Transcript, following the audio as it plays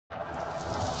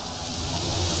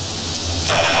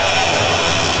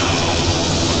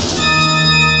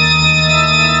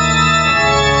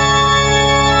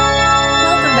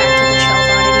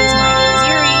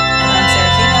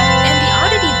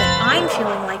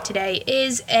with today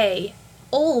is a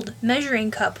old measuring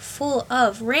cup full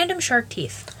of random shark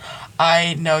teeth.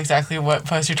 I know exactly what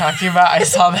post you're talking about. I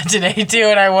saw that today too,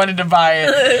 and I wanted to buy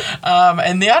it.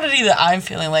 And the oddity that I'm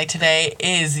feeling like today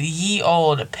is ye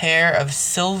old pair of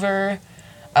sterling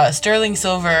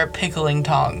silver pickling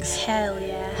tongs. Hell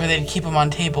yeah. Where they'd keep them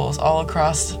on tables all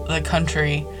across the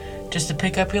country just to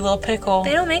pick up your little pickle.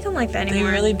 They don't make them like that anymore.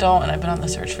 They really don't, and I've been on the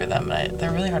search for them, and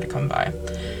they're really hard to come by.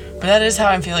 But that is how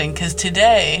I'm feeling, because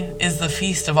today is the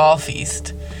feast of all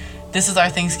feast. This is our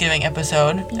Thanksgiving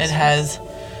episode. It has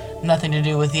nothing to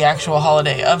do with the actual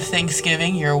holiday of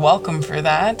Thanksgiving. You're welcome for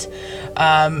that.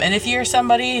 And if you're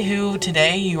somebody who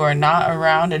today you are not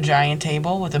around a giant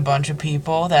table with a bunch of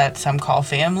people that some call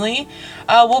family,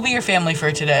 we'll be your family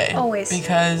for today. Always.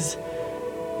 Because,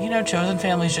 chosen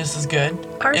family's just as good.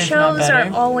 Our shelves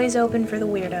are always open for the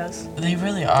weirdos. They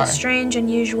really are. The strange,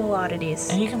 unusual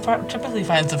oddities. And you can typically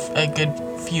find a good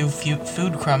few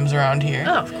food crumbs around here.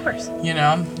 Oh, of course.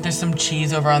 There's some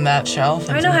cheese over on that shelf.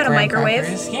 And I know how to microwave.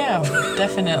 Crackers. Yeah,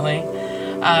 definitely.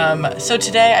 So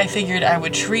today I figured I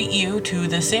would treat you to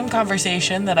the same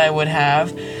conversation that I would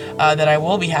have, that I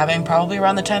will be having probably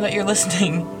around the time that you're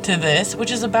listening to this, which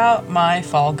is about my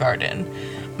fall garden.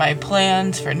 My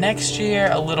plans for next year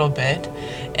a little bit,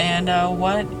 and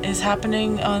what is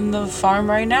happening on the farm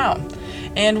right now.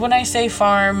 And when I say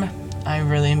farm, I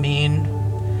really mean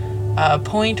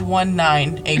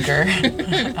 0.19 acre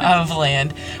of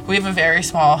land. We have a very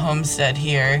small homestead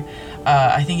here.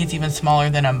 I think it's even smaller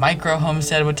than a micro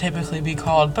homestead would typically be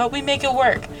called, but we make it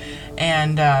work.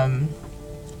 And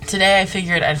today I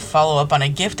figured I'd follow up on a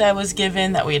gift I was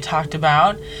given that we had talked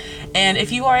about. And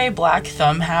if you are a black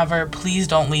thumb haver, please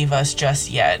don't leave us just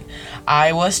yet.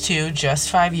 I was too just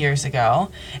 5 years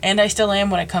ago, and I still am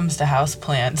when it comes to house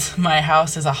plants. My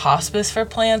house is a hospice for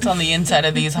plants on the inside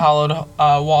of these hollowed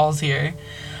walls here.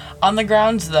 On the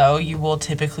grounds, though, you will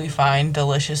typically find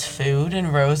delicious food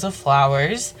and rows of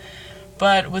flowers.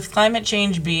 But with climate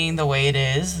change being the way it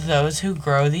is, those who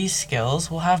grow these skills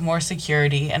will have more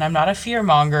security, and I'm not a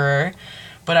fear-mongerer,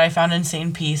 but I found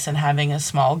insane peace in having a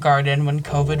small garden when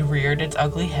COVID reared its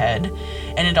ugly head,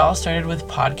 and it all started with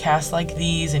podcasts like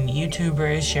these and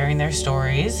YouTubers sharing their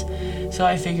stories, so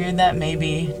I figured that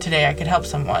maybe today I could help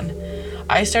someone.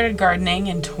 I started gardening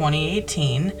in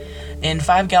 2018 in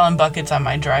 5-gallon buckets on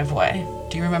my driveway.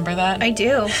 Do you remember that? I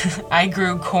do. I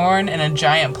grew corn in a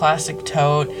giant plastic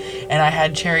tote, and I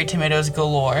had cherry tomatoes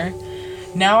galore.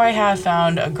 Now I have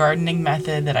found a gardening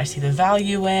method that I see the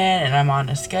value in, and I'm on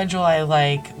a schedule I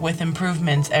like, with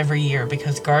improvements every year,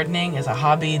 because gardening is a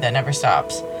hobby that never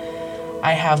stops.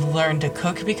 I have learned to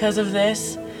cook because of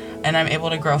this, and I'm able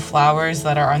to grow flowers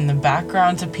that are on the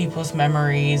backgrounds of people's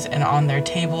memories and on their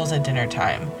tables at dinner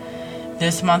time.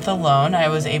 This month alone, I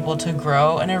was able to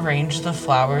grow and arrange the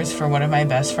flowers for one of my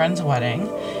best friend's wedding,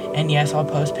 and yes, I'll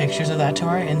post pictures of that to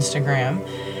our Instagram.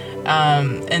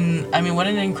 And I mean, what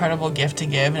an incredible gift to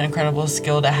give, an incredible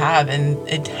skill to have, and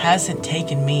it hasn't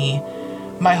taken me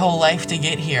my whole life to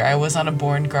get here. I was not a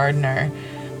born gardener.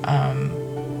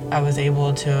 I was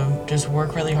able to just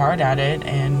work really hard at it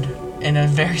and in a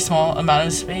very small amount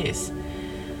of space.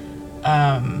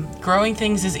 Growing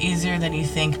things is easier than you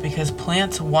think because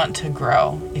plants want to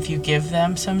grow. If you give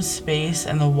them some space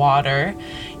and the water,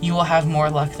 you will have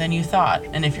more luck than you thought.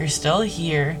 And if you're still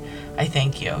here, I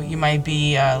thank you. You might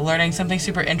be learning something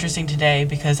super interesting today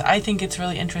because I think it's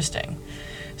really interesting.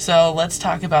 So let's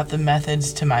talk about the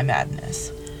methods to my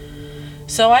madness.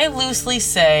 So I loosely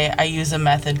say I use a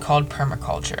method called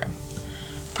permaculture.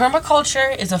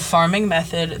 Permaculture is a farming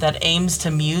method that aims to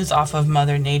muse off of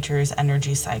Mother Nature's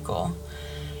energy cycle.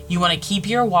 You want to keep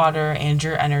your water and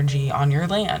your energy on your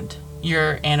land.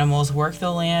 Your animals work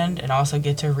the land and also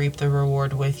get to reap the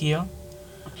reward with you.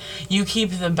 You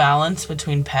keep the balance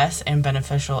between pests and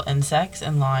beneficial insects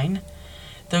in line.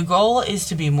 The goal is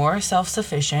to be more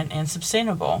self-sufficient and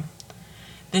sustainable.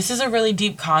 This is a really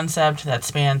deep concept that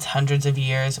spans hundreds of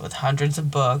years with hundreds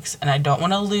of books, and I don't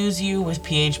want to lose you with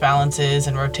pH balances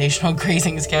and rotational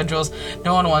grazing schedules.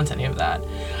 No one wants any of that.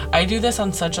 I do this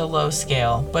on such a low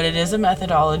scale, but it is a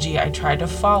methodology I try to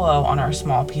follow on our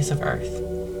small piece of earth.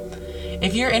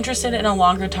 If you're interested in a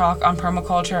longer talk on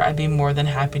permaculture, I'd be more than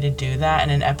happy to do that in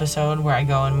an episode where I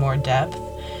go in more depth.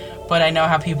 But I know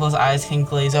how people's eyes can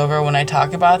glaze over when I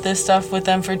talk about this stuff with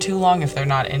them for too long if they're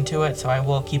not into it, so I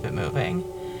will keep it moving.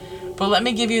 But let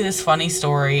me give you this funny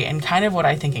story and kind of what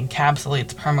I think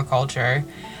encapsulates permaculture,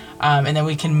 and then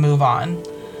we can move on.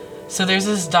 So there's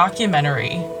this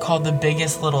documentary called The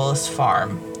Biggest Littlest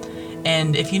Farm.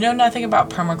 And if you know nothing about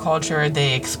permaculture,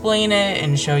 they explain it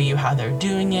and show you how they're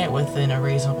doing it within a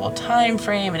reasonable time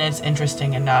frame, and it's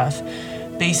interesting enough.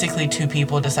 basically two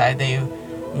people decide they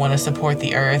want to support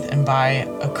the earth and buy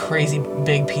a crazy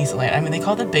big piece of land. I mean, they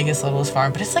call it the biggest littlest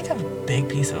farm, but it's like a big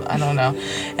piece of, I don't know.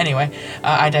 Anyway,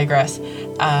 I digress.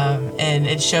 And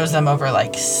it shows them over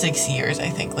like 6 years, I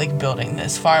think, like building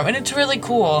this farm. And it's really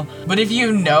cool. But if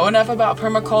you know enough about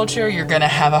permaculture, you're going to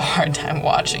have a hard time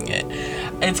watching it.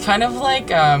 It's kind of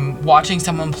like watching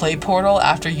someone play Portal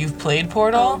after you've played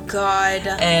Portal. Oh, God.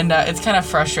 And it's kind of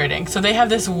frustrating. So they have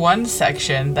this one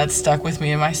section that stuck with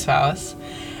me and my spouse.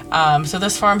 So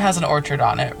this farm has an orchard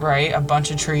on it, right? A bunch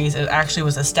of trees. It actually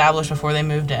was established before they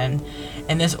moved in.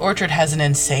 And this orchard has an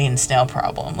insane snail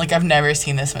problem. Like, I've never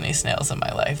seen this many snails in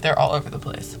my life. They're all over the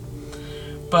place.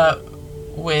 But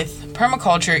with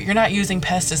permaculture, you're not using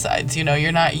pesticides, you know,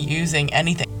 you're not using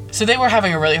anything. So they were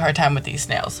having a really hard time with these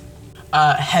snails.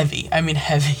 Heavy.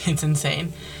 It's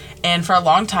insane. And for a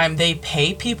long time, they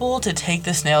pay people to take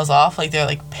the snails off. Like, they're,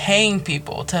 like, paying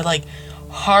people to, like,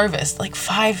 harvest, like,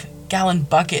 5-gallon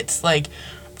buckets, like,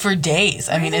 for days.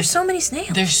 I mean, there's so many snails.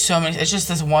 There's so many. It's just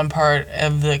this one part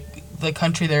of the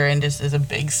country they're in just is a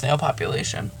big snail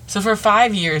population. So for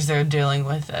 5 years, they're dealing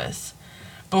with this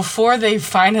before they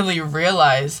finally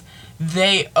realize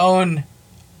they own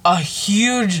a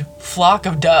huge flock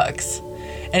of ducks.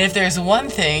 And if there's one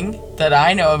thing that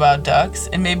I know about ducks,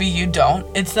 and maybe you don't,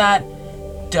 it's that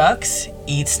ducks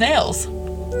eat snails,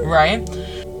 right?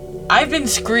 I've been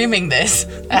screaming this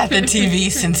at the TV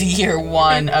since year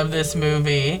one of this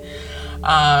movie.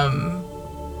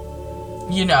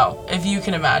 You know, if you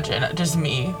can imagine, just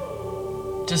me,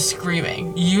 just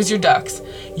screaming, use your ducks,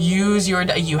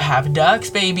 you have ducks,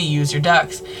 baby, use your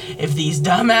ducks. If these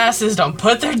dumbasses don't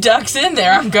put their ducks in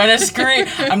there, I'm gonna scream.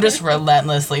 I'm just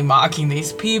relentlessly mocking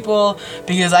these people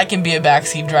because I can be a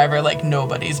backseat driver like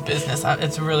nobody's business.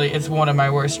 It's one of my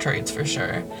worst traits for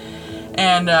sure.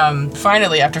 And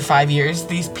finally, after 5 years,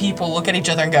 these people look at each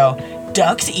other and go,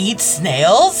 ducks eat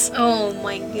snails? Oh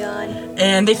my God.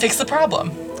 And they fix the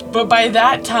problem. But by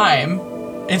that time,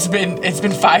 it's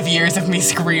been 5 years of me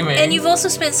screaming. And you've also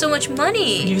spent so much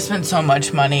money. You spent so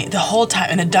much money the whole time,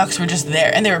 and the ducks were just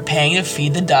there, and they were paying to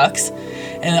feed the ducks,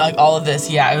 and like all of this.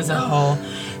 Yeah, it was a whole.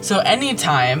 So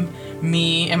anytime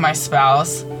me and my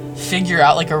spouse figure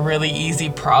out like a really easy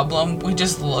problem, we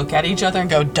just look at each other and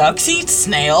go, ducks eat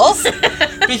snails?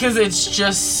 Because it's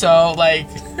just so like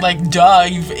duh,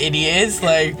 you idiots.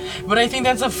 Like, but I think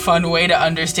that's a fun way to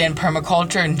understand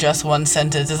permaculture in just one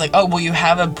sentence. It's like, oh, well, you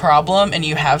have a problem and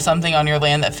you have something on your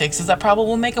land that fixes that problem.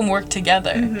 We'll make them work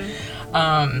together.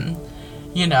 Mm-hmm.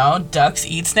 You know, ducks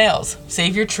eat snails.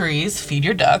 Save your trees, feed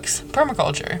your ducks.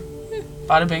 Permaculture.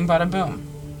 Bada bing, bada boom.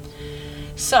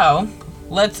 So,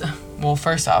 well,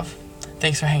 first off,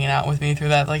 thanks for hanging out with me through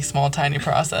that like small, tiny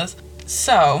process.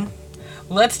 So,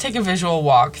 let's take a visual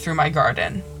walk through my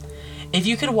garden. If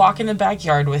you could walk in the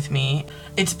backyard with me,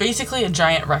 it's basically a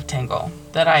giant rectangle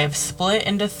that I have split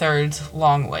into thirds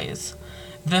long ways.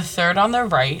 The third on the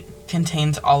right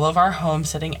contains all of our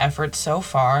homesteading efforts so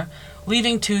far,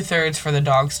 leaving 2/3 for the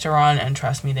dogs to run, and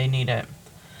trust me, they need it.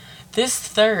 This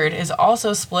third is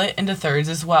also split into thirds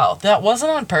as well. That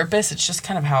wasn't on purpose, it's just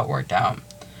kind of how it worked out.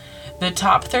 The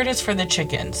top third is for the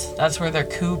chickens. That's where their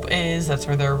coop is, that's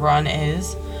where their run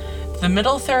is. The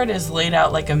middle third is laid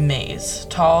out like a maze,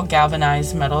 tall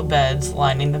galvanized metal beds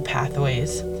lining the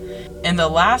pathways. And the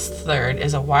last third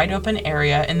is a wide open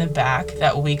area in the back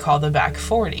that we call the back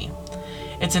 40.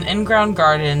 It's an in-ground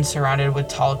garden surrounded with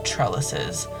tall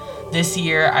trellises. This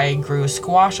year I grew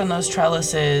squash on those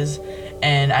trellises,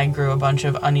 and I grew a bunch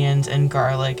of onions and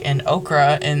garlic and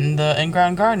okra in the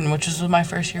in-ground garden, which was my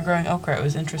first year growing okra. It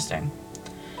was interesting.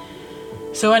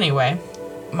 So anyway,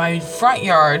 my front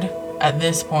yard at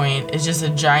this point is just a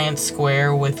giant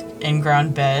square with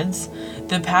in-ground beds.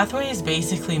 The pathways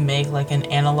basically make like an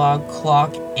analog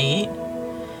clock 8.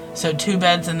 So 2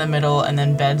 beds in the middle and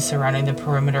then beds surrounding the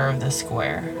perimeter of the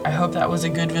square. I hope that was a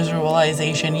good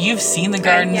visualization. You've seen the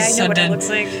garden, I know what it looks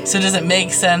like. So does it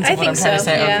make sense of what I'm trying to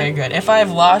say? Yeah. Okay, good. If I've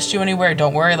lost you anywhere,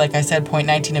 don't worry. Like I said,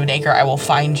 0.19 of an acre, I will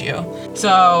find you.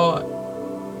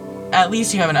 So at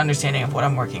least you have an understanding of what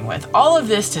I'm working with. All of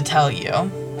this to tell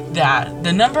you that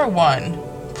the number one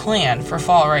plan for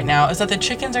fall right now is that the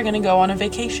chickens are going to go on a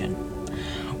vacation.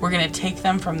 We're going to take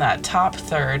them from that top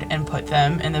third and put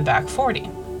them in the back 40.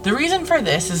 The reason for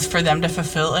this is for them to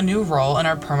fulfill a new role in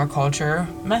our permaculture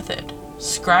method.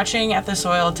 Scratching at the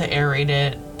soil to aerate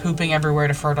it, pooping everywhere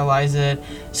to fertilize it,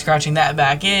 scratching that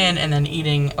back in, and then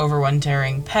eating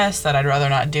overwintering pests that I'd rather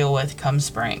not deal with come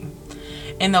spring.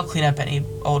 And they'll clean up any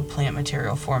old plant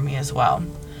material for me as well.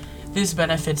 This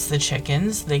benefits the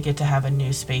chickens. They get to have a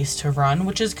new space to run,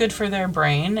 which is good for their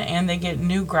brain, and they get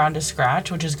new ground to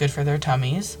scratch, which is good for their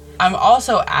tummies. I'm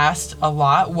also asked a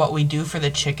lot what we do for the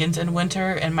chickens in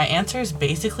winter, and my answer is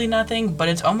basically nothing, but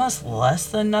it's almost less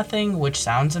than nothing, which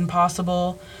sounds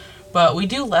impossible. But we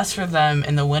do less for them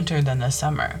in the winter than the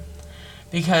summer,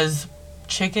 because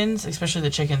chickens, especially the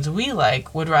chickens we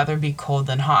like, would rather be cold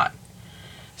than hot.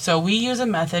 So we use a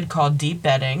method called deep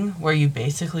bedding, where you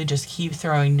basically just keep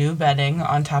throwing new bedding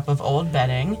on top of old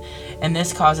bedding, and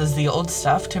this causes the old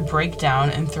stuff to break down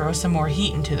and throw some more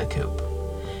heat into the coop.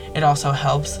 It also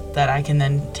helps that I can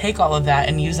then take all of that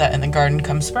and use that in the garden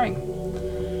come spring.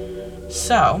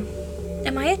 So,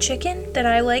 am I a chicken that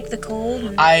I like the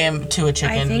cold? I am to a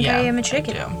chicken. I think yeah, I am a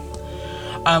chicken.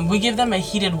 I do. We give them a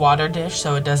heated water dish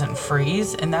so it doesn't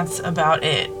freeze, and that's about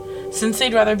it. Since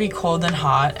they'd rather be cold than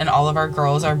hot, and all of our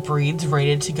girls are breeds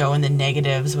rated to go in the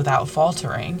negatives without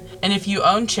faltering. And if you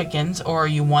own chickens or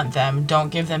you want them, don't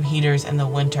give them heaters in the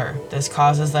winter. This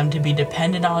causes them to be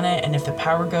dependent on it, and if the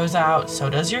power goes out, so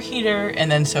does your heater,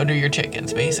 and then so do your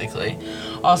chickens, basically.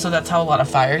 Also, that's how a lot of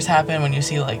fires happen when you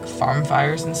see like farm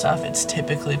fires and stuff. It's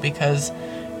typically because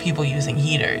people using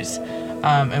heaters.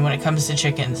 And when it comes to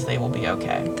chickens, they will be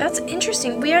okay. That's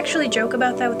interesting. We actually joke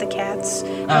about that with the cats.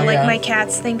 Yeah. My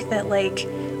cats think that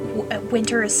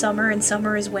winter is summer and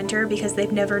summer is winter because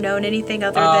they've never known anything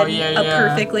other than a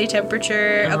perfectly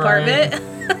temperature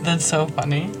apartment. That's so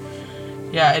funny.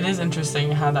 Yeah, it is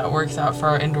interesting how that works out for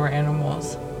our indoor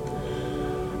animals.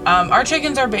 Our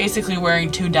chickens are basically wearing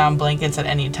 2 down blankets at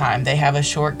any time. They have a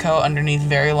short coat underneath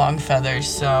very long feathers,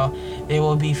 so they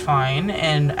will be fine.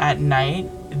 And at night,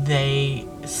 they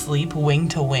sleep wing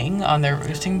to wing on their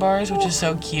roosting bars, which is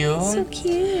so cute. So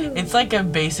cute. It's like a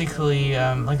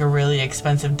really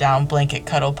expensive down blanket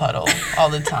cuddle puddle all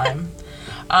the time.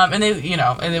 And they,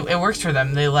 it works for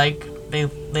them. They like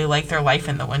their life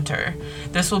in the winter.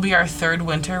 This will be our 3rd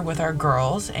winter with our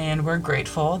girls, and we're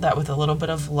grateful that with a little bit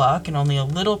of luck and only a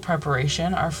little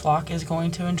preparation, our flock is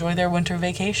going to enjoy their winter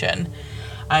vacation.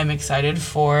 I'm excited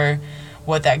for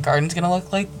what that garden's going to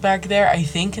look like back there. I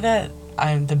think that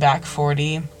the back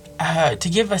 40, to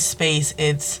give us space,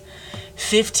 it's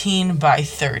 15 by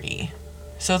 30.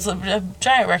 So it's a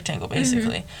giant rectangle,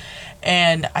 basically. Mm-hmm.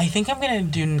 And I think I'm going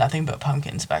to do nothing but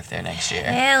pumpkins back there next year.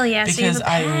 Hell yeah. Because so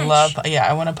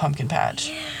I want a pumpkin patch.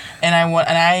 Yeah. And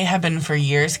I have been for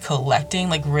years collecting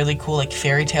like really cool like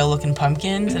fairy tale looking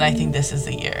pumpkins, mm-hmm. and I think this is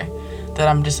the year that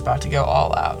I'm just about to go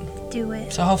all out. Do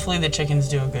it. So hopefully the chickens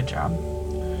do a good job.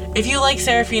 If you like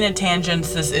Seraphina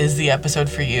Tangents, this is the episode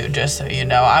for you, just so you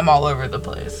know. I'm all over the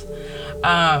place.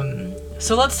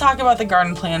 So let's talk about the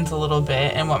garden plans a little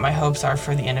bit and what my hopes are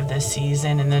for the end of this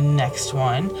season and the next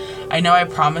one. I know I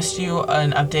promised you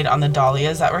an update on the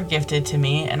dahlias that were gifted to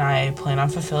me, and I plan on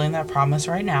fulfilling that promise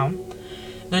right now.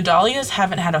 The dahlias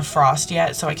haven't had a frost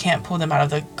yet, so I can't pull them out of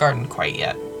the garden quite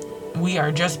yet. We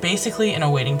are just basically in a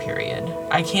waiting period.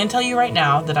 I can tell you right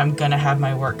now that I'm gonna have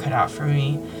my work cut out for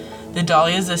me. The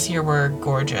dahlias this year were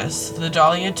gorgeous. The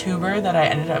dahlia tuber that I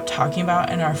ended up talking about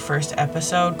in our first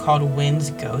episode called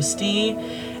Wind's Ghosty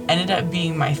ended up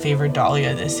being my favorite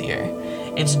dahlia this year.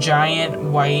 It's giant,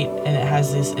 white, and it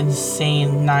has this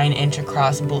insane 9-inch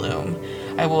across bloom.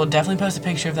 I will definitely post a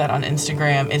picture of that on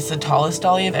Instagram. It's the tallest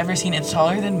dahlia I've ever seen. It's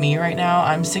taller than me right now.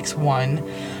 I'm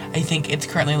 6'1". I think it's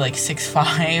currently like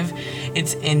 6'5".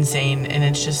 It's insane, and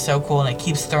it's just so cool, and it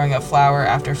keeps throwing up flower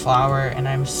after flower, and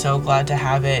I'm so glad to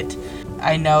have it.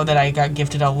 I know that I got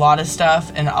gifted a lot of stuff,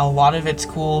 and a lot of it's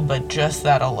cool, but just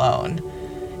that alone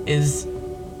is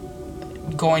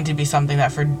going to be something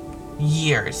that for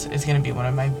years is going to be one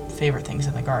of my favorite things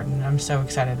in the garden, and I'm so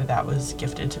excited that that was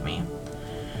gifted to me.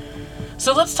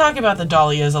 So let's talk about the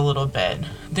dahlias a little bit.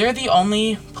 They're the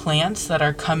only plants that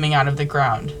are coming out of the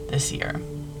ground this year.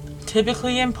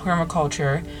 Typically in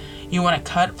permaculture, you want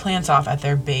to cut plants off at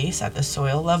their base at the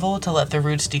soil level to let the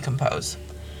roots decompose.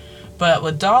 But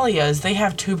with dahlias, they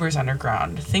have tubers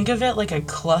underground. Think of it like a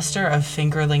cluster of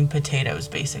fingerling potatoes,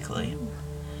 basically.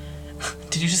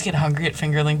 Did you just get hungry at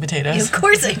fingerling potatoes? Yeah, of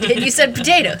course I did. You said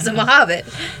potatoes. I'm a hobbit.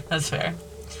 That's fair.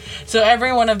 So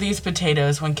every one of these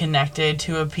potatoes, when connected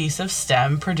to a piece of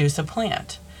stem, produce a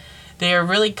plant. They are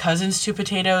really cousins to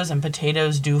potatoes, and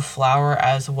potatoes do flower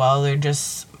as well. They're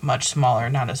just much smaller,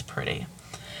 not as pretty.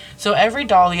 So every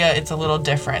dahlia, it's a little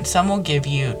different. Some will give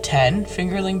you 10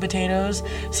 fingerling potatoes.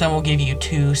 Some will give you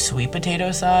 2 sweet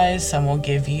potato size. Some will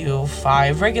give you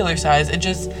 5 regular size.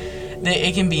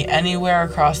 It can be anywhere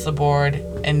across the board.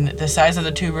 And the size of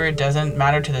the tuber doesn't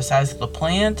matter to the size of the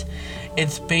plant.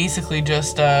 It's basically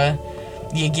just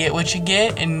you get what you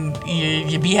get, and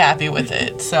you be happy with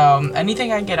it. So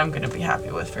anything I get, I'm going to be happy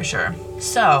with for sure.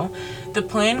 So the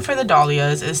plan for the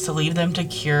dahlias is to leave them to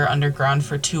cure underground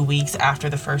for 2 weeks after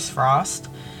the first frost.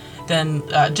 Then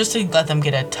just to let them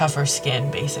get a tougher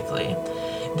skin, basically.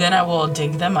 Then I will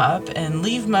dig them up and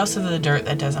leave most of the dirt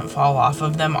that doesn't fall off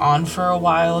of them on for a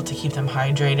while to keep them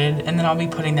hydrated, and then I'll be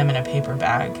putting them in a paper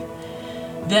bag.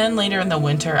 Then later in the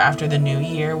winter, after the new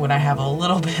year, when I have a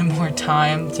little bit more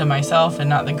time to myself and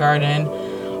not the garden,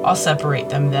 I'll separate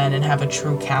them then and have a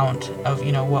true count of,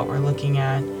 what we're looking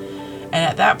at. And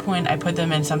at that point, I put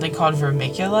them in something called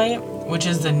vermiculite, which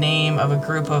is the name of a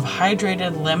group of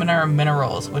hydrated laminar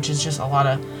minerals, which is just a lot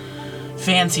of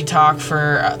fancy talk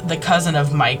for the cousin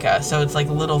of mica. So it's like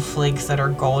little flakes that are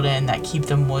golden that keep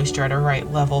the moisture at a right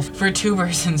level for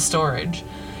tubers in storage.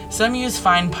 Some use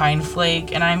fine pine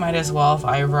flake, and I might as well if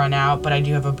I run out, but I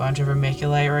do have a bunch of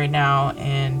vermiculite right now,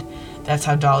 and that's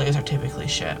how dahlias are typically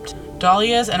shipped.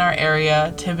 Dahlias in our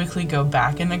area typically go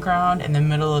back in the ground in the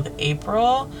middle of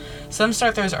April. Some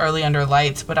start theirs early under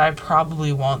lights, but I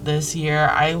probably won't this year.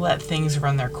 I let things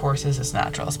run their courses as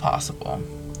natural as possible.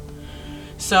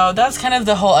 So that's kind of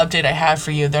the whole update I have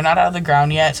for you. They're not out of the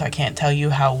ground yet, so I can't tell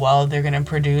you how well they're going to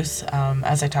produce.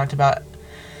 As I talked about,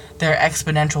 their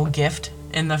exponential gift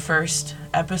in the first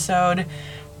episode.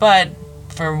 But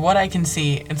for what I can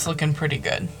see, it's looking pretty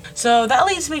good. So that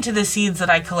leads me to the seeds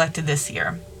that I collected this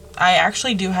year. I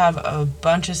actually do have a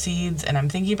bunch of seeds, and I'm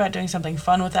thinking about doing something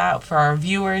fun with that for our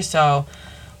viewers, so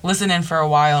listen in for a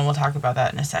while and we'll talk about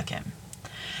that in a second.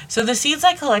 So the seeds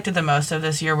I collected the most of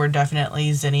this year were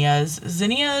definitely zinnias.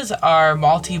 Zinnias are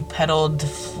multi-petaled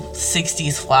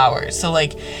 60s flowers. So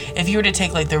like if you were to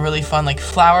take like the really fun like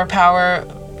flower power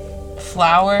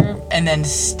flower and then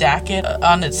stack it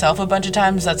on itself a bunch of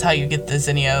times, that's how you get the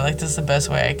zinnia. Like this is the best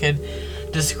way I could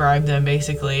describe them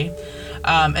basically.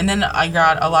 And then I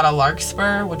got a lot of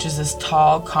larkspur, which is this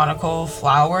tall conical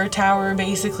flower tower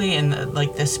basically in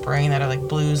the spring that are like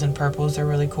blues and purples. They're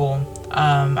really cool.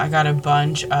 I got a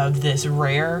bunch of this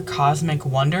rare cosmic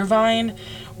wonder vine,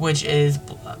 which is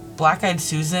black-eyed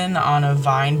Susan on a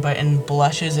vine but in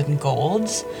blushes and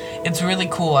golds. It's really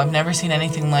cool. I've never seen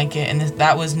anything like it, and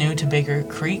that was new to Baker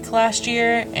Creek last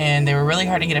year, and they were really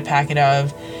hard to get a packet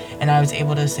of, and I was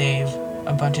able to save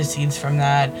a bunch of seeds from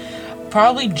that.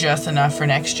 Probably just enough for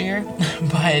next year,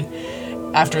 but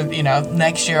after,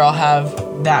 next year I'll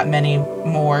have that many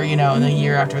more, in the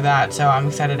year after that, so I'm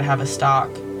excited to have a stock.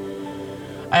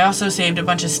 I also saved a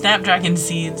bunch of snapdragon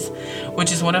seeds,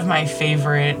 which is one of my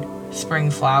favorite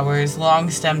spring flowers,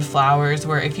 long-stemmed flowers,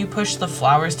 where if you push the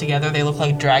flowers together, they look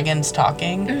like dragons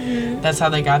talking. Mm-hmm. That's how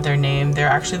they got their name. They're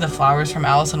actually the flowers from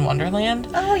Alice in Wonderland.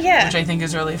 Oh, yeah. Which I think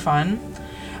is really fun.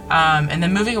 And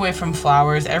then moving away from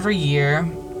flowers, every year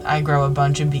I grow a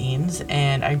bunch of beans,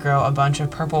 and I grow a bunch of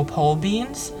purple pole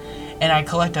beans, and I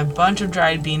collect a bunch of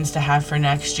dried beans to have for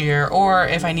next year, or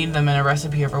if I need them in a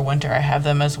recipe over winter, I have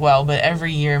them as well. But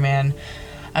every year, man,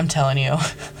 I'm telling you,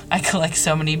 I collect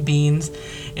so many beans.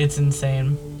 It's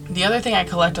insane. The other thing I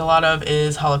collect a lot of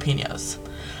is jalapenos.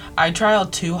 I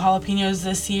trialed 2 jalapenos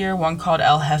this year, one called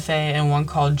El Jefe and one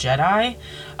called Jedi.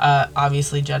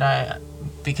 Obviously Jedi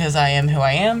because I am who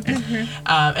I am. Mm-hmm.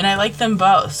 And I like them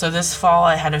both. So this fall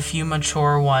I had a few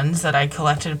mature ones that I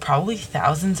collected probably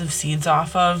thousands of seeds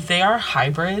off of. They are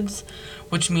hybrids,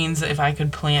 which means that if I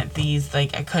could plant these, I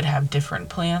could have different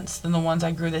plants than the ones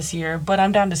I grew this year, but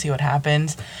I'm down to see what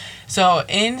happens. So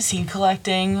in seed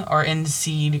collecting, or in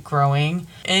seed growing,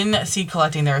 there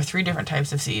are 3 different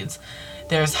types of seeds.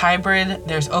 There's hybrid,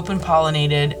 there's open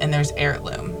pollinated, and there's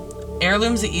heirloom.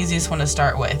 Heirloom's the easiest one to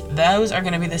start with. Those are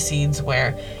going to be the seeds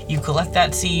where you collect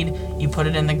that seed, you put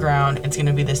it in the ground, it's going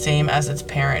to be the same as its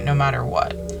parent no matter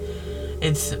what.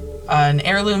 An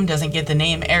heirloom doesn't get the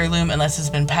name heirloom unless it's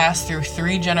been passed through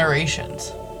 3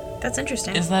 generations. That's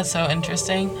interesting. Isn't that so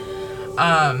interesting?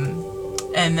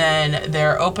 And then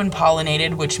they're open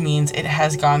pollinated, which means it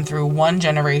has gone through 1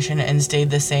 generation and stayed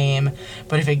the same,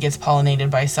 but if it gets pollinated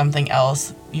by something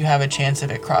else, you have a chance of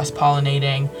it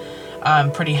cross-pollinating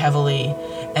pretty heavily.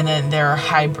 And then there are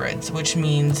hybrids, which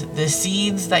means the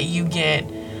seeds that you get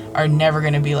are never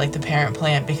going to be like the parent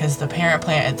plant, because the parent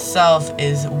plant itself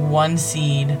is 1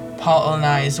 seed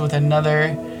pollinized with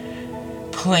another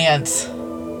plant's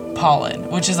pollen,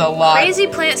 which is a lot. Crazy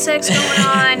plant sex going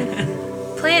on.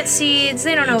 Plant seeds,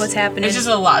 they don't know what's happening. It's just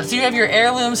a lot. So you have your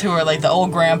heirlooms, who are like the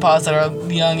old grandpas that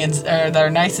are young and that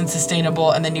are nice and sustainable,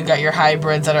 and then you got your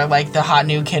hybrids that are like the hot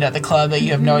new kid at the club that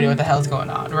you have no idea what the hell's going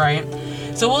on, right?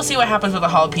 So we'll see what happens with a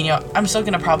jalapeno. I'm still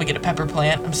going to probably get a pepper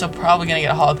plant. I'm still probably going to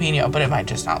get a jalapeno, but it might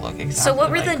just not look exactly So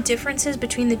what were the differences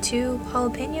between the two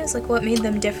jalapenos? Like, what made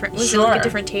them different? Was it like a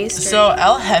different taste? Or? So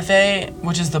El Jefe,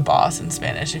 which is the boss in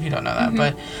Spanish, if you don't know that,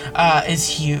 but is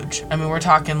huge. I mean, we're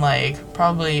talking like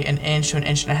probably an inch to an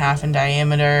inch and a half in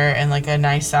diameter and like a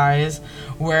nice size,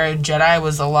 where Jedi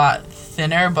was a lot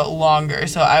thinner but longer.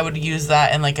 So I would use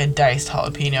that in like a diced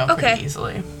jalapeno pretty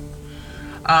easily.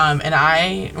 And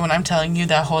when I'm telling you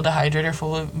that whole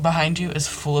dehydrator behind you is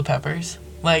full of peppers.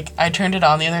 Like, I turned it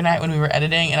on the other night when we were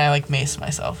editing, and I, like, maced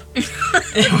myself.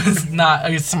 It was not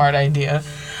a smart idea.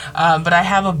 But I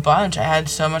have a bunch. I had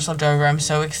so much left over. I'm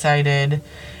so excited.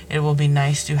 It will be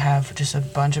nice to have just a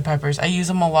bunch of peppers. I use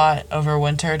them a lot over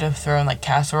winter to throw in, like,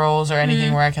 casseroles or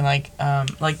anything where I can, like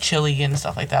chili and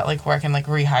stuff like that, like, where I can, like,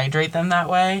 rehydrate them that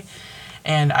way.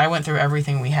 And I went through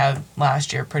everything we had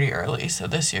last year pretty early. So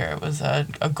this year it was a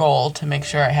goal to make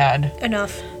sure I had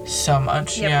enough. So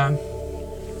much, yeah.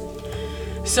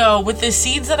 So with the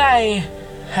seeds that I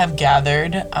have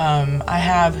gathered, I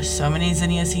have so many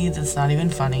zinnia seeds, it's not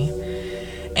even funny.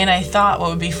 And I thought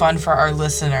what would be fun for our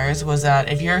listeners was that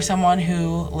if you're someone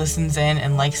who listens in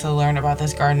and likes to learn about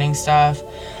this gardening stuff,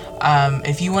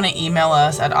 if you want to email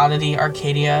us at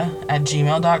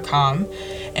oddityarcadia@gmail.com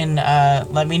and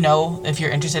let me know if you're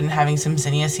interested in having some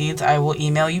zinnia seeds, I will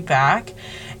email you back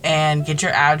and get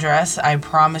your address. I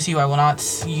promise you I will not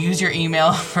use your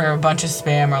email for a bunch of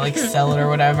spam or like sell it or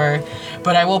whatever,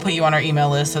 but I will put you on our email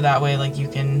list so that way like you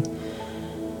can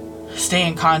stay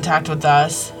in contact with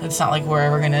us. It's not like we're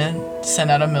ever gonna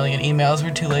send out a million emails.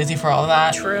 We're too lazy for all of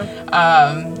that. True.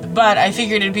 But I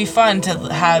figured it'd be fun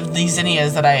to have these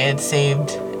zinnias that I had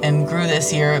saved and grew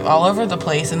this year all over the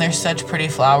place, and they're such pretty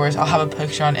flowers. I'll have a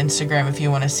picture on Instagram if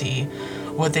you want to see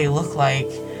what they look like.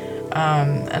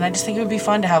 And I just think it would be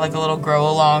fun to have like a little grow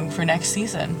along for next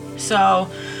season. So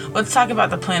let's talk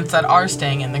about the plants that are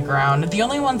staying in the ground. The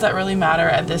only ones that really matter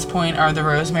at this point are the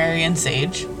rosemary and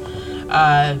sage.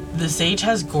 The sage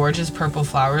has gorgeous purple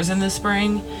flowers in the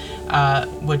spring,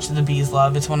 which the bees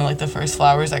love. It's one of like the first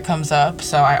flowers that comes up,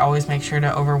 so I always make sure to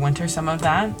overwinter some of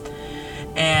that.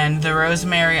 And the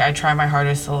rosemary, I try my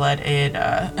hardest to let it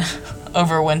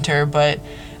overwinter, but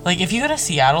like if you go to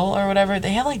Seattle or whatever,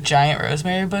 they have like giant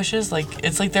rosemary bushes. Like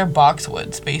it's like their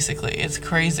boxwoods basically. It's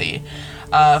crazy.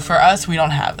 For us, we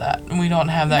don't have that. We don't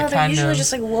have that kind of. They're usually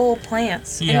just like little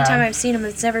plants. Yeah. Anytime I've seen them,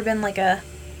 it's never been like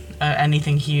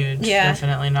anything huge. Yeah.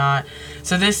 Definitely not.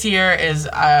 So this year is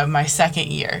my second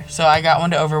year. So I got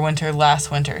one to overwinter last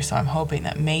winter. So I'm hoping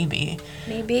that maybe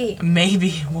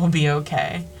we'll be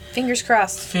okay. Fingers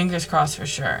crossed. Fingers crossed for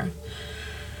sure.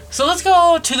 So let's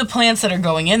go to the plants that are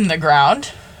going in the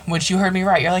ground, which you heard me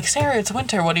right. You're like, Sarah, it's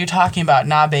winter. What are you talking about?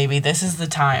 Nah, baby, this is the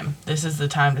time. This is the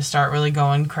time to start really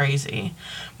going crazy.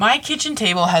 My kitchen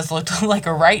table has looked like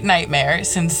a right nightmare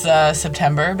since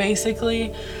September,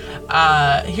 basically.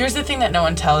 Here's the thing that no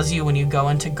one tells you when you go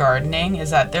into gardening is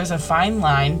that there's a fine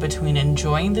line between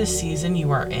enjoying the season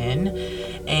you are in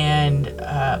and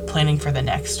planning for the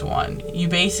next one. You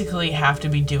basically have to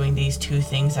be doing these two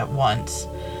things at once,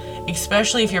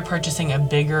 especially if you're purchasing a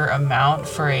bigger amount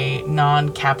for a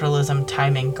non-capitalism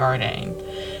timing garden.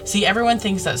 See, everyone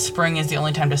thinks that spring is the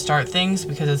only time to start things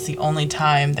because it's the only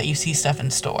time that you see stuff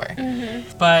in store.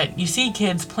 Mm-hmm. But you see,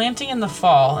 kids, planting in the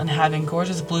fall and having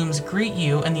gorgeous blooms greet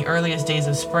you in the earliest days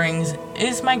of springs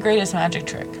is my greatest magic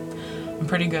trick. I'm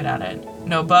pretty good at it.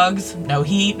 No bugs, no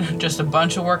heat, just a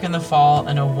bunch of work in the fall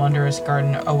and a wondrous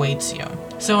garden awaits you.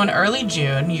 So in early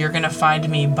June, you're going to find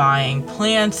me buying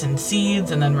plants and seeds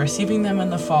and then receiving them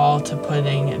in the fall to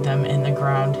putting them in the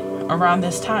ground around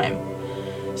this time.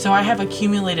 So I have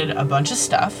accumulated a bunch of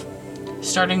stuff,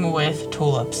 starting with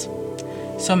tulips.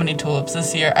 So many tulips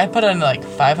this year. I put in like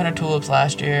 500 tulips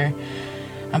last year.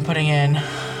 I'm putting in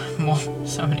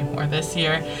so many more this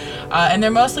year. And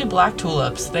they're mostly black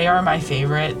tulips. They are my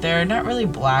favorite. They're not really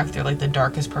black. They're like the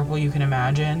darkest purple you can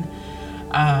imagine.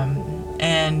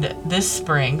 And this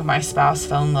spring, my spouse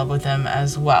fell in love with them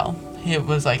as well. It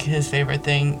was like his favorite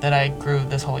thing that I grew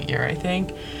this whole year, I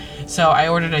think. So I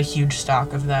ordered a huge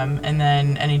stock of them. And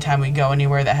then anytime we go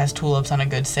anywhere that has tulips on a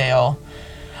good sale,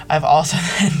 I've also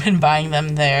been buying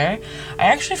them there. I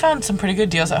actually found some pretty good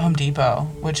deals at Home Depot,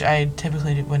 which I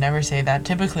typically would never say that.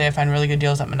 Typically, I find really good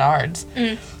deals at Menards.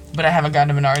 But I haven't gone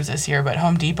to Menards this year. But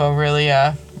Home Depot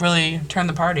really turned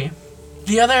the party.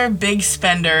 The other big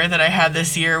spender that I had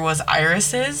this year was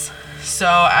irises.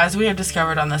 So as we have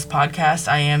discovered on this podcast,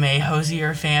 I am a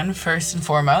Hosier fan first and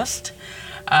foremost.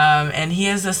 And he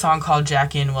has this song called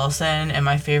Jackie and Wilson, and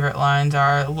my favorite lines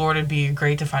are, Lord, it'd be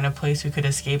great to find a place we could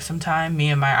escape sometime, me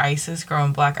and my Isis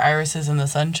growing black irises in the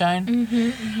sunshine.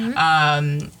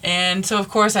 And so, of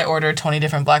course, I ordered 20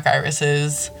 different black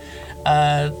irises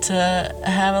to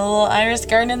have a little iris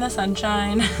garden in the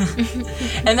sunshine.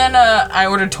 And then I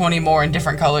ordered 20 more in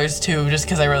different colors, too, just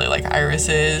because I really like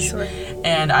irises. Sure.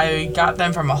 And I got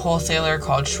them from a wholesaler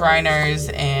called Shriners,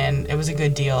 and it was a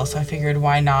good deal, so I figured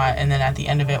why not. And then at the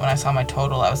end of it, when I saw my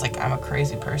total, I was like, I'm a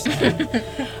crazy person.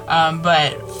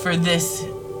 But for this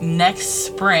next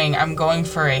spring, I'm going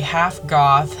for a half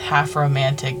goth, half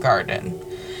romantic garden.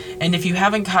 And if you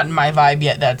haven't gotten my vibe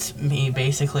yet, that's me,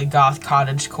 basically goth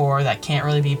cottagecore that can't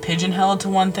really be pigeonholed to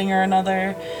one thing or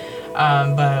another.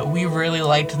 But we really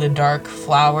liked the dark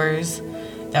flowers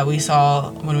that we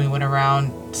saw when we went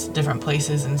around different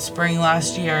places in spring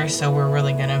last year, so we're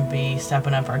really gonna be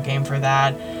stepping up our game for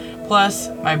that. Plus,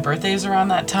 my birthday is around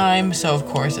that time, so of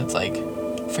course it's like,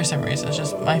 for some reason, it's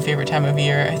just my favorite time of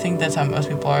year. I think that's how most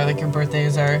people are, like your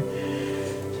birthdays are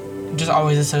just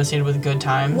always associated with good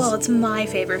times. Well, it's my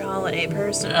favorite holiday,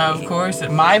 personally. Of course.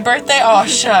 My birthday? Oh,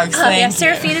 shucks. Yeah,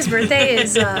 Seraphina's birthday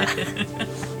is...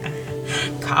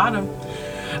 Caught him.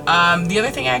 The other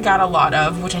thing I got a lot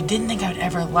of, which I didn't think I'd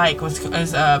ever like,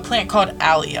 was a plant called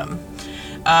allium.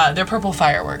 They're purple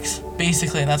fireworks,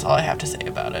 basically, and that's all I have to say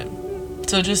about it.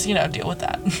 So just, deal with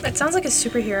that. It sounds like a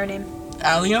superhero name.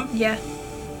 Allium? Yeah.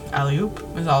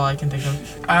 Alley-oop is all I can think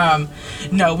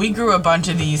of. No, we grew a bunch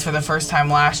of these for the first time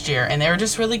last year, and they were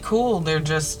just really cool. They're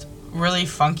just really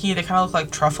funky. They kind of look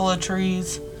like truffula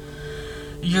trees.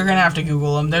 You're going to have to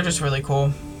Google them. They're just really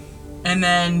cool. And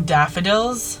then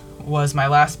daffodils was my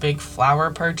last big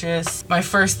flower purchase. My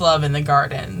first love in the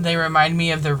garden. They remind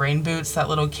me of the rain boots that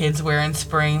little kids wear in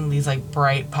spring. These like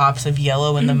bright pops of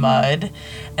yellow in the mud.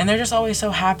 And they're just always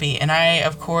so happy. And I,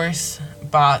 of course,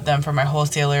 bought them from my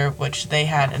wholesaler, which they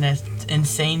had an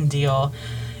insane deal.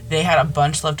 They had a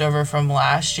bunch left over from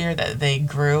last year that they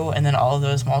grew, and then all of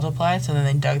those multiplied, so then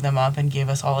they dug them up and gave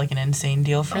us all like an insane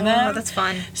deal for them. Oh, that's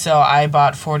fun. So I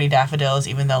bought 40 daffodils,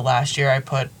 even though last year I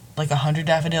put like 100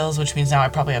 daffodils, which means now I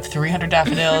probably have 300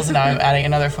 daffodils, and now I'm adding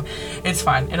another It's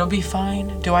fine. It'll be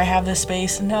fine. Do I have the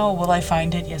space? No. Will I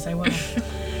find it? Yes, I will.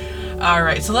 All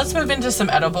right, so let's move into some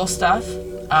edible stuff.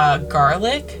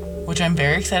 Garlic, which I'm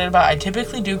very excited about. I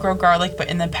typically do grow garlic, but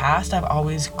in the past I've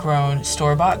always grown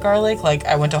store-bought garlic. Like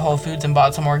I went to Whole Foods and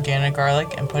bought some organic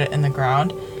garlic and put it in the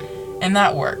ground, and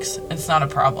that works. It's not a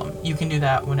problem. You can do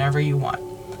that whenever you want.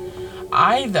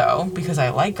 I, though, because I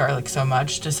like garlic so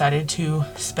much, decided to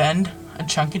spend a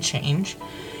chunk of change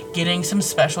getting some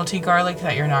specialty garlic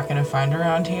that you're not going to find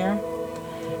around here.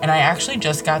 And I actually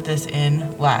just got this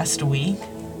in last week,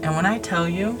 and when I tell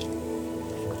you,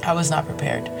 I was not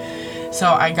prepared.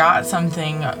 So I got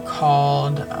something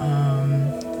called,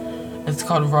 it's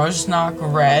called Rojnak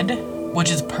Red, which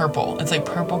is purple. It's like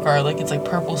purple garlic. It's like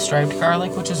purple striped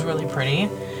garlic, which is really pretty.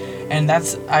 And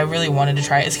I really wanted to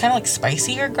try it. It's kind of like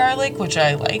spicier garlic, which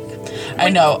I like. I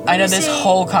know this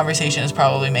whole conversation is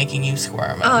probably making you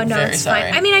squirm. I'm very sorry.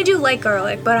 Fine. I mean, I do like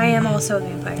garlic, but I am also a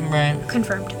vampire. Right.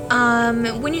 Confirmed.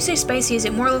 When you say spicy, is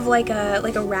it more of like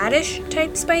a radish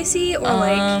type spicy, or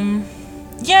like...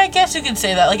 Yeah, I guess you could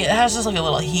say that. Like, it has just like a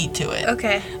little heat to it.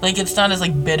 Okay. Like, it's not as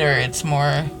like bitter. It's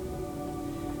more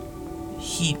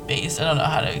heat-based. I don't know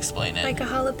how to explain it. Like a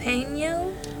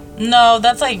jalapeno? No,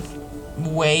 that's like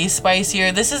way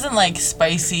spicier. This isn't like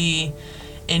spicy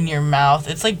in your mouth.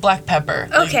 It's like black pepper.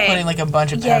 Okay. Like putting like a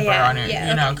bunch of pepper on it,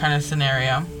 you know, kind of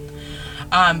scenario.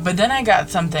 But then I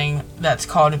got something that's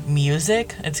called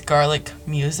Music. It's garlic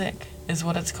music is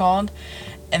what it's called.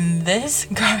 And this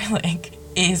garlic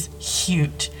is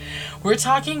huge. We're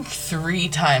talking 3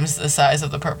 times the size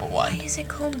of the purple one. Why is it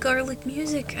called garlic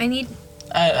music?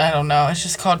 I don't know. It's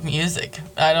just called music.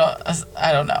 I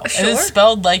don't know. Sure. It is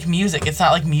spelled like music. It's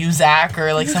not like Muzak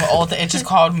or like some old thing. It's just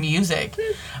called music.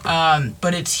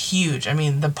 But it's huge. I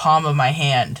mean, the palm of my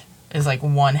hand is like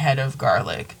 1 head of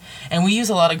garlic. And we use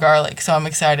a lot of garlic, so I'm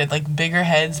excited. Like, bigger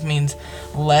heads means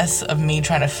less of me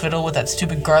trying to fiddle with that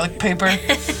stupid garlic paper.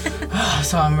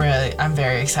 So I'm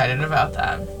very excited about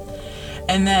that.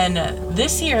 And then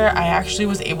this year, I actually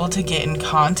was able to get in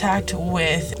contact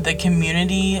with the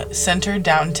community center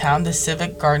downtown, the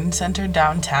Civic Garden Center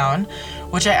downtown,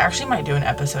 which I actually might do an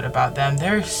episode about them.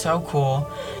 They're so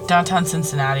cool. Downtown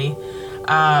Cincinnati.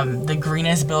 The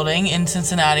greenest building in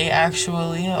Cincinnati,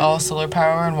 actually. All solar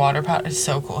power and water power. It's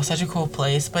so cool. Such a cool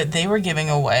place. But they were giving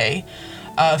away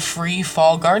free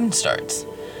fall garden starts.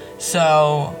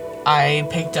 So I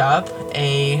picked up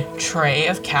a tray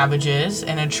of cabbages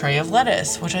and a tray of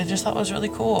lettuce, which I just thought was really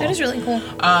cool. That is really cool.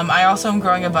 I also am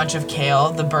growing a bunch of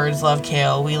kale. The birds love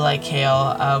kale. We like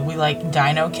kale. We like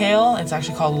dino kale. It's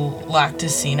actually called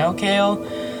lacticino kale.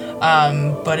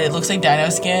 But it looks like dino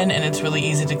skin, and it's really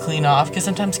easy to clean off because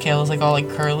sometimes kale is like all like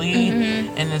curly,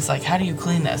 and it's like, how do you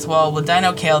clean this? Well, with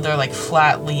dino kale, they're like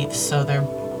flat leaves, so they're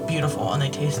beautiful and they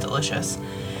taste delicious.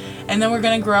 And then we're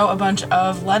going to grow a bunch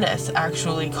of lettuce,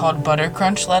 actually called butter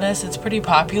crunch lettuce. It's pretty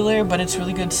popular, but it's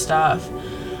really good stuff.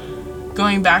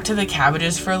 Going back to the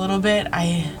cabbages for a little bit,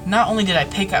 not only did I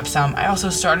pick up some, I also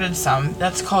started some.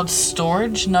 That's called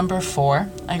Storage Number 4.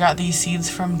 I got these seeds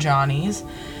from Johnny's,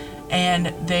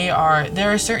 and there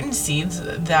are certain seeds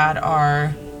that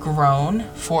are grown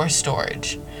for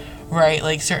storage, right?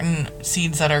 Like certain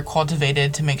seeds that are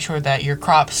cultivated to make sure that your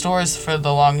crop stores for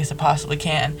the longest it possibly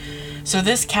can. So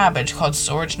this cabbage called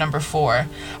Storage Number 4,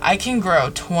 I can grow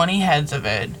 20 heads of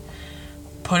it,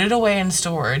 put it away in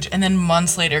storage, and then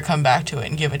months later come back to it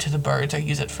and give it to the birds or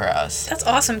use it for us. That's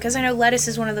awesome, because I know lettuce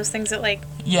is one of those things that, like...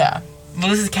 Yeah. Well,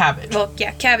 this is cabbage. Well,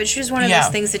 yeah, cabbage is one of those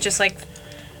things that just, like...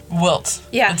 wilts.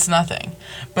 Yeah. It's nothing.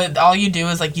 But all you do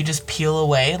is, like, you just peel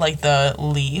away, like, the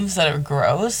leaves that are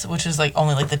gross, which is, like,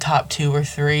 only, like, the top 2 or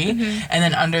 3. And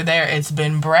then under there, it's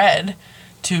been bred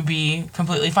to be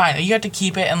completely fine. You have to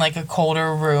keep it in like a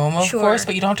colder room, of course,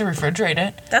 but you don't have to refrigerate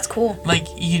it. That's cool. Like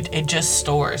it just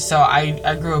stores. So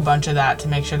I grew a bunch of that to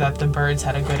make sure that the birds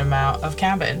had a good amount of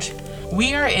cabbage.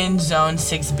 We are in zone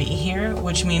 6B here,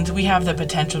 which means we have the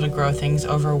potential to grow things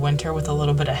over winter with a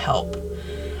little bit of help.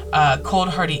 Cold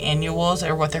hardy annuals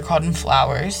are what they're called in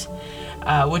flowers,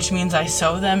 which means I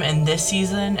sow them in this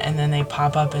season and then they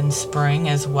pop up in spring,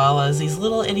 as well as these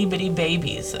little itty bitty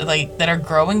babies like that are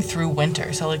growing through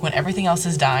winter. So like when everything else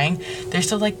is dying, they're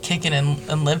still like kicking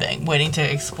and living, waiting to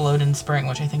explode in spring,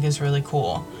 which I think is really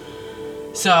cool.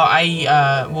 So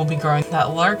I will be growing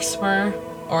that larkspur,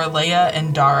 Orlea,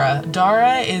 and Dara.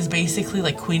 Dara is basically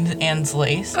like Queen Anne's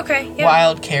lace. Okay, yeah.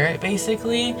 Wild carrot,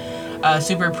 basically.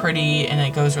 Super pretty, and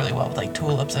it goes really well with like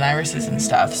tulips and irises and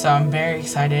stuff. So I'm very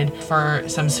excited for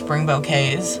some spring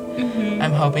bouquets.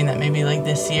 I'm hoping that maybe like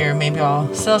this year, maybe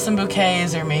I'll sell some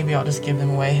bouquets, or maybe I'll just give them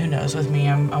away. Who knows? With me,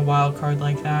 I'm a wild card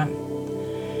like that.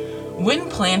 When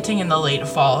planting in the late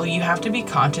fall, you have to be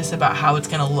conscious about how it's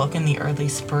going to look in the early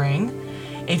spring.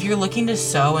 If you're looking to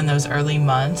sow in those early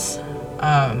months,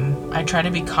 I try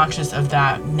to be conscious of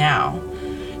that now.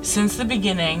 Since the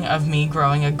beginning of me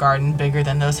growing a garden bigger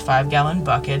than those 5-gallon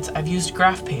buckets, I've used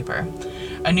graph paper,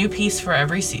 a new piece for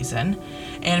every season.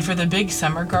 And for the big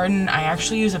summer garden, I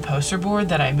actually use a poster board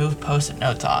that I move Post-it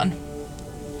notes on,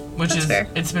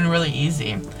 it's been really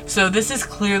easy. So this is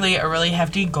clearly a really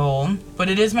hefty goal, but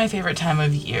it is my favorite time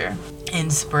of year in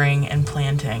spring and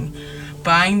planting.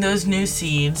 Buying those new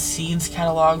seeds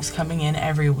catalogs coming in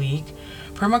every week.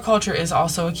 Permaculture is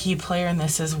also a key player in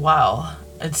this as well.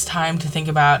 It's time to think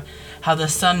about how the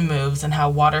sun moves and how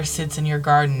water sits in your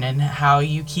garden, and how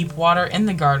you keep water in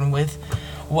the garden with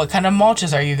what kind of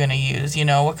mulches are you going to use,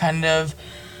 what kind of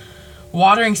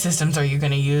watering systems are you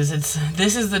going to use.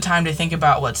 This is the time to think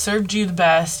about what served you the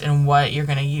best and what you're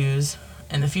going to use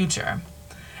in the future.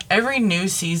 Every new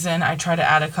season, I try to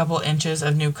add a couple inches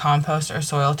of new compost or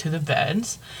soil to the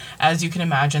beds. As you can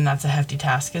imagine, that's a hefty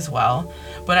task as well.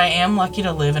 But I am lucky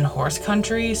to live in horse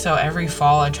country, so every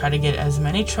fall I try to get as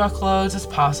many truckloads as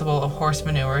possible of horse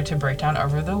manure to break down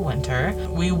over the winter.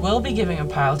 We will be giving a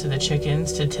pile to the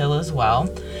chickens to till as well.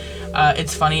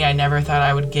 It's funny, I never thought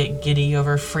I would get giddy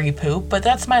over free poop, but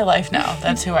that's my life now.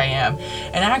 That's who I am.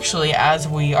 And actually, as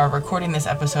we are recording this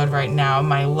episode right now,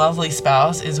 my lovely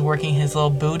spouse is working his little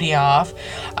booty off,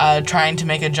 trying to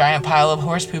make a giant pile of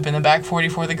horse poop in the back 40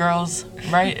 for the girls,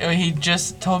 right? He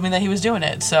just told me that he was doing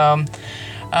it. So,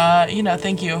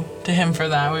 thank you to him for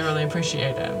that. We really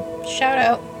appreciate it. Shout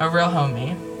out. A real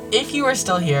homie. If you are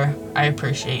still here, I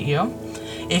appreciate you.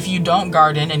 If you don't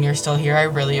garden and you're still here, I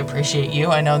really appreciate you.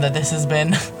 I know that this has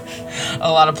been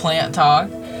a lot of plant talk.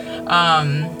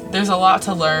 There's a lot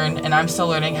to learn, and I'm still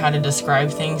learning how to describe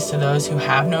things to those who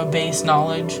have no base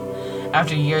knowledge.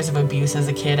 After years of abuse as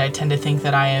a kid, I tend to think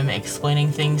that I am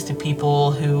explaining things to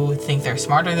people who think they're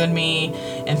smarter than me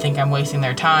and think I'm wasting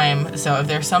their time. So if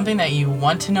there's something that you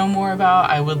want to know more about,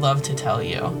 I would love to tell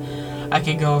you. I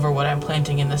could go over what I'm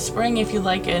planting in the spring if you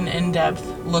like an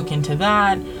in-depth look into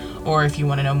that. Or if you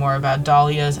want to know more about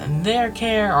dahlias and their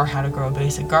care, or how to grow a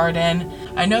basic garden.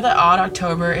 I know that odd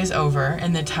October is over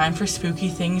and the time for spooky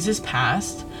things is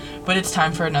past, but it's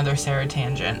time for another Sarah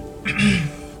tangent.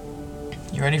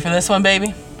 You ready for this one,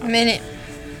 baby? I'm in it.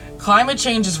 Climate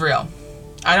change is real.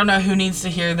 I don't know who needs to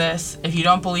hear this. If you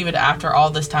don't believe it after all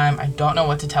this time, I don't know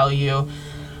what to tell you.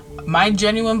 My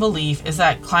genuine belief is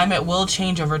that climate will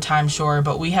change over time, sure,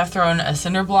 but we have thrown a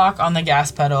cinder block on the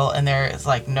gas pedal and there is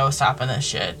like no stopping this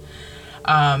shit.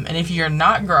 And if you're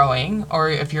not growing, or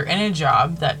if you're in a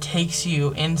job that takes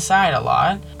you inside a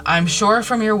lot, I'm sure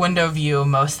from your window view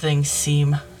most things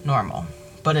seem normal,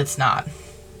 but it's not.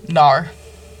 Nar.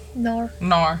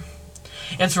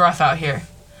 It's rough out here.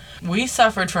 We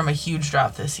suffered from a huge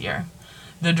drought this year.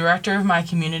 The director of my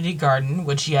community garden,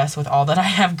 which yes, with all that I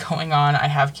have going on, I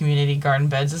have community garden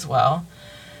beds as well.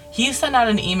 He sent out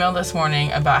an email this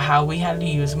morning about how we had to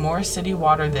use more city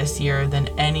water this year than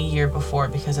any year before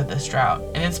because of this drought.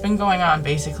 And it's been going on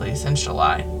basically since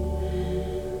July.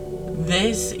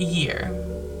 This year,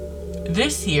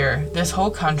 this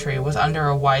whole country was under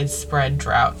a widespread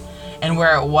drought. And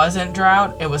where it wasn't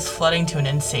drought, it was flooding to an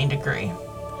insane degree.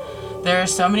 There are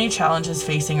so many challenges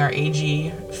facing our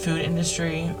AG food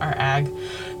industry, our ag.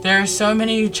 There are so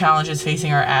many challenges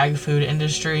facing our ag food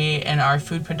industry and our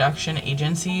food production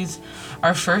agencies.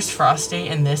 Our first frost date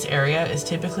in this area is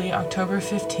typically October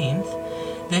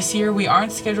 15th. This year, we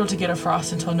aren't scheduled to get a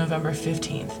frost until November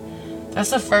 15th.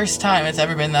 That's the first time it's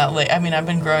ever been that late. I mean, I've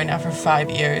been growing now for 5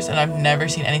 years, and I've never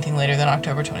seen anything later than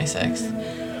October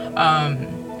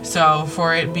 26th. So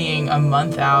for it being a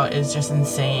month out is just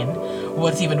insane.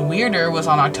 What's even weirder was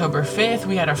on October 5th,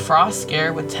 we had a frost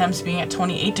scare with temps being at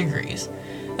 28 degrees.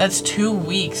 That's 2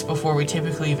 weeks before we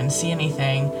typically even see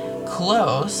anything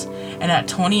close. And at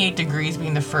 28 degrees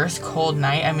being the first cold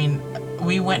night, I mean,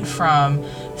 we went from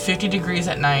 50 degrees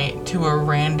at night to a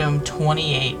random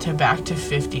 28 to back to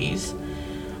 50s.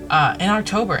 In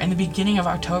October, in the beginning of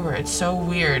October. It's so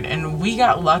weird. And we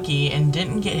got lucky and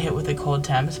didn't get hit with the cold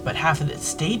temps, but half of the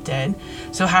state did.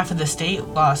 So half of the state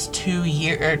lost 2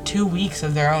 weeks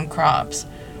of their own crops,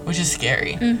 which is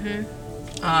scary.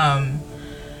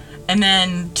 And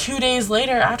then 2 days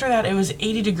later, after that, it was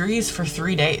 80 degrees for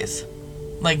 3 days.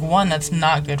 Like, one, that's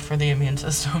not good for the immune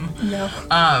system. No.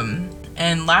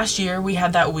 And last year, we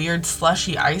had that weird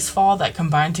slushy ice fall that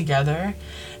combined together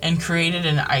and created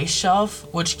an ice shelf,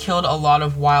 which killed a lot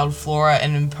of wild flora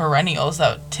and perennials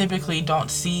that typically don't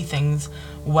see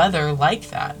weather like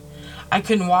that. I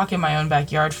couldn't walk in my own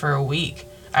backyard for a week.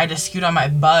 I had to scoot on my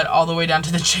butt all the way down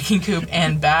to the chicken coop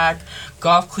and back.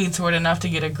 Golf cleats weren't enough to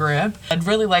get a grip. I'd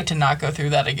really like to not go through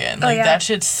that again. That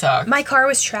shit sucked. My car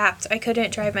was trapped. I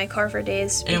couldn't drive my car for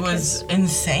days. It was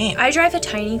insane. I drive a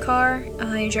tiny car.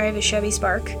 I drive a Chevy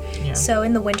Spark. Yeah. So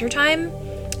in the wintertime,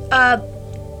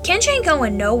 Kench ain't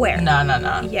going nowhere. No.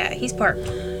 Yeah, he's parked.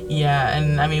 Yeah,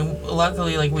 and I mean,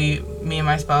 luckily, me and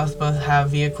my spouse both have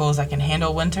vehicles that can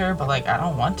handle winter, but I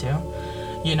don't want to.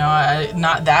 You know,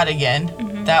 not that again.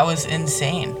 Mm-hmm. That was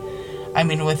insane. I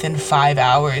mean, within 5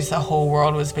 hours, the whole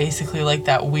world was basically like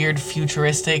that weird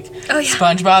futuristic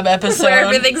SpongeBob episode. Where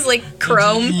everything's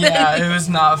chrome. Yeah, it was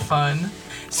not fun.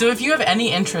 So if you have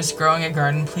any interest growing a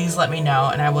garden, please let me know,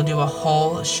 and I will do a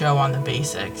whole show on the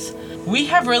basics. We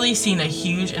have really seen a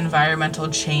huge environmental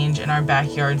change in our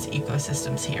backyard's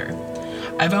ecosystems here.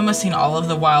 I've almost seen all of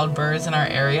the wild birds in our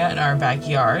area in our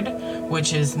backyard,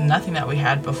 which is nothing that we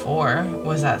had before.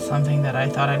 Was that something that I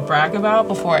thought I'd brag about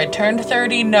before I turned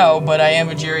 30? No, but I am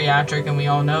a geriatric and we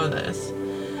all know this.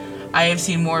 I have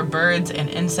seen more birds and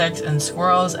insects and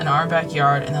squirrels in our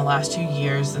backyard in the last 2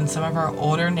 years than some of our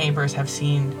older neighbors have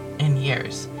seen in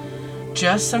years.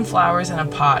 Just some flowers in a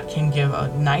pot can give a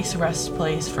nice rest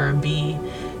place for a bee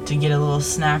to get a little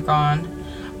snack on.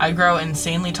 I grow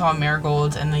insanely tall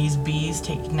marigolds and these bees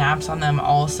take naps on them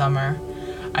all summer.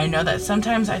 I know that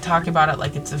sometimes I talk about it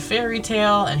like it's a fairy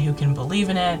tale and who can believe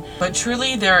in it, but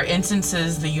truly there are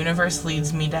instances the universe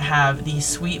leads me to have these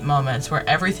sweet moments where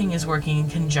everything is working in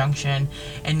conjunction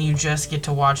and you just get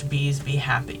to watch bees be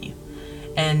happy.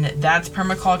 And that's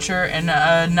permaculture in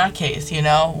a nutcase, you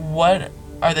know? What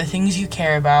are the things you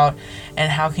care about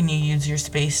and how can you use your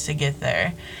space to get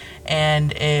there?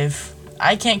 And if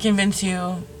I can't convince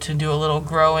you to do a little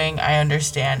growing, I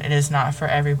understand it is not for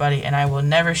everybody and I will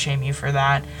never shame you for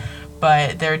that.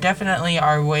 But there definitely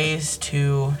are ways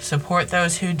to support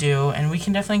those who do, and we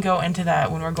can definitely go into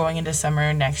that when we're going into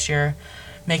summer next year,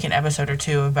 make an episode or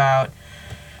two about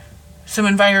some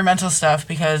environmental stuff,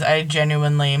 because I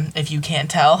genuinely, if you can't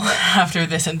tell after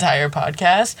this entire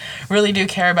podcast, really do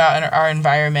care about our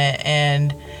environment.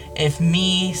 And if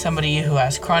me, somebody who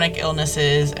has chronic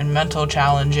illnesses and mental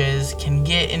challenges, can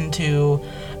get into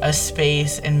a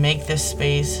space and make this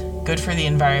space good for the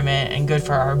environment and good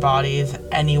for our bodies,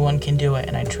 anyone can do it,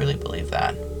 and I truly believe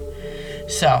that.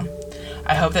 So,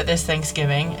 I hope that this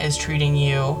Thanksgiving is treating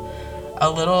you a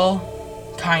little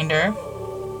kinder.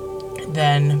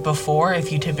 than before.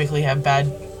 If you typically have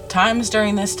bad times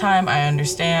during this time, I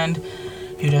understand.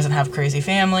 Who doesn't have crazy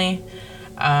family?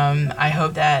 I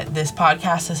hope that this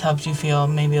podcast has helped you feel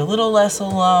maybe a little less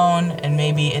alone, and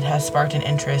maybe it has sparked an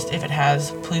interest. If it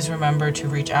has, please remember to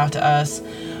reach out to us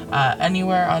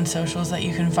anywhere on socials that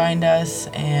you can find us.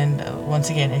 And once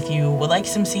again, if you would like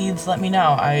some seeds, let me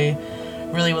know. I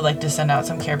really would like to send out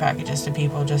some care packages to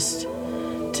people just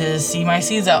to see my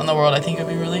seeds out in the world. I think it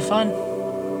would be really fun.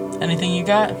 Anything you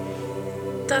got?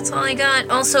 That's all I got.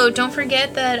 Also, don't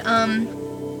forget that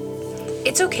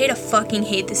it's okay to fucking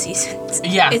hate the seasons.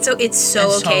 Yeah. It's okay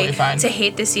totally fine to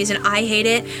hate this season. I hate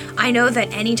it. I know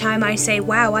that anytime I say,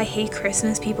 wow, I hate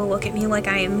Christmas, people look at me like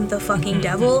I am the fucking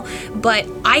devil, but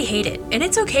I hate it. And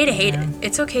it's okay to hate it.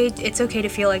 It's okay to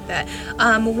feel like that.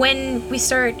 When we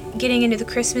start getting into the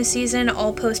Christmas season,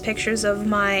 I'll post pictures of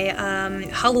my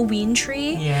Halloween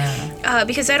tree. Yeah.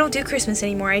 Because I don't do Christmas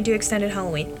anymore. I do extended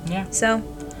Halloween. Yeah. So,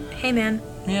 hey man.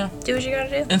 Yeah. Do what you gotta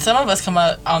do. And some of us come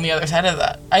out on the other side of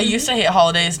that. I used to hate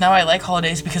holidays. Now I like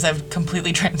holidays because I've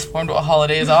completely transformed what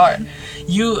holidays are.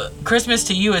 Christmas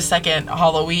to you is second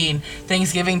Halloween.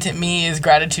 Thanksgiving to me is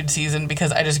gratitude season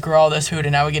because I just grew all this food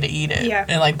and now we get to eat it. Yeah.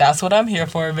 And like that's what I'm here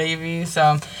for, baby.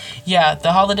 So yeah,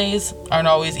 the holidays aren't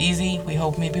always easy. We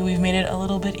hope maybe we've made it a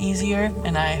little bit easier.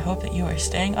 And I hope that you are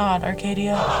staying on,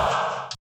 Arcadia.